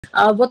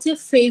What's your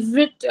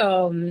favorite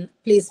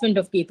placement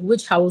of Ketu?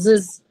 Which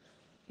houses,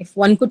 if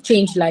one could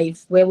change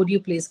life, where would you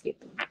place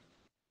Ketu?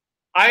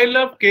 I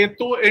love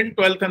Ketu in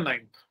 12th and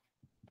 9th.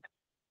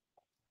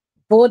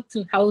 Both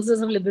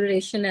houses of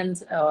liberation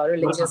and Uh-huh.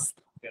 religious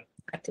Yeah.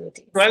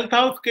 activities. 12th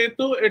house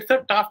Ketu, it's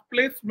a tough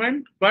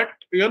placement, but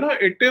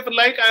it is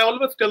like, I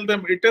always tell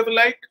them, it is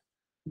like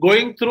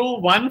going through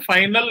one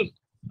final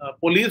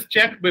police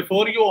check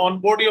before you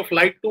onboard your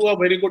flight to a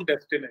very good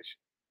destination.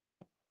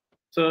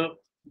 So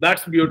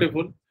that's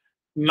beautiful.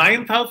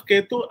 Ninth house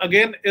Ketu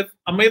again is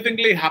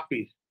amazingly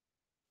happy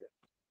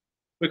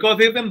because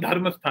he's in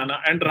Dharmasthana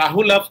and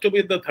Rahu loves to be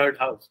in the third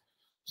house.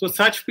 So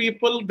such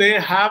people, they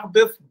have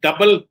this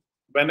double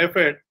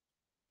benefit.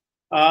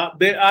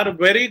 They are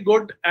very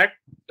good at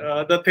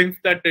the things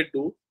that they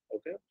do.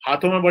 Okay,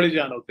 हाथों में बड़ी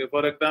जान होती है.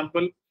 For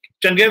example,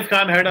 Genghis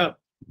Khan had a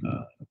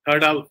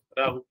third house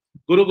Rahu.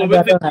 Guru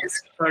Gobind Singh had a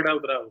third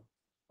house Rahu.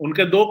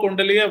 उनके दो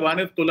कुंडली है. One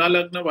is तुला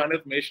लग्न, one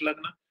is मेष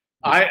लग्न.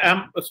 I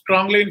am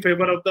strongly in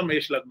favor of the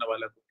मेष लग्न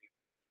वाला कुंडली.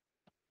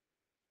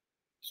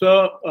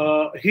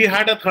 So he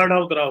had a third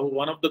house Rahu,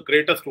 one of the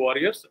greatest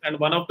warriors and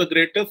one of the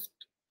greatest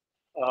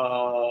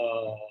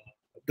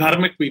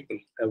dharmic people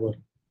ever.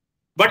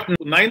 But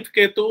ninth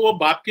Ketu वो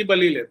बाप की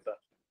बलि लेता.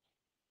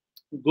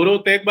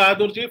 Guru Tegh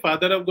Bahadur ji,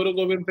 father of Guru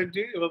Gobind Singh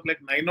ji, he was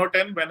like 9 or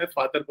 10 when his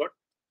father got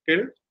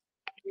killed.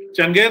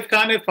 Genghis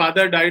Khan, his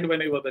father died when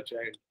he was a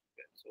child.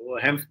 So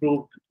hence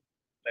proved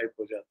life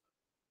ho jata.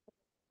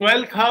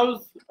 12th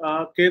house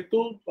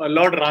Ketu,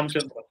 Lord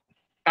Ramchandra.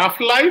 Tough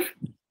life,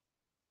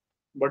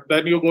 but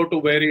then you go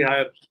to very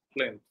higher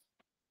planes.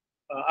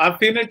 I've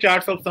seen in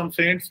charts of some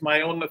saints.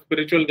 My own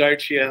spiritual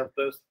guide, she has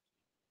this.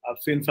 I've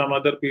seen some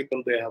other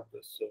people, they have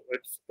this. So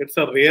it's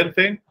a rare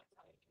thing.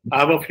 I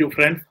have a few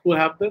friends who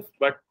have this,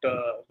 but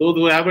those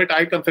who have it,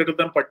 I consider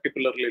them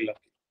particularly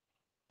lucky.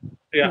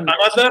 Yeah.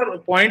 Another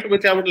point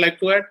which I would like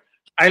to add,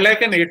 I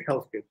like an 8th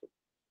house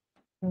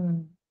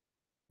Ketu.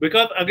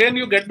 Because again,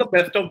 you get the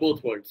best of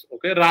both worlds.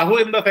 Okay, Rahu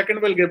in the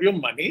second will give you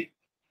money.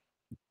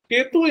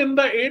 Ketu in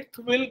the 8th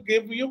will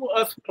give you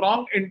a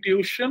strong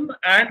intuition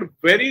and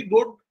very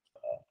good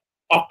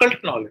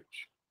occult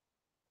knowledge.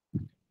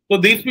 So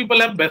these people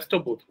have best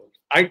of both worlds.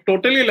 I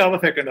totally love a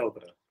second house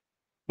Rahu.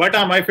 But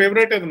my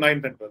favorite is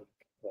 9th and 12th.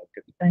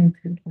 Thank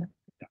you.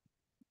 Yeah.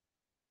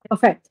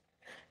 Perfect.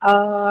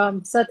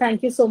 Sir,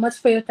 thank you so much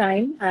for your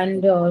time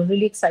and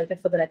really excited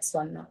for the next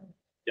one now.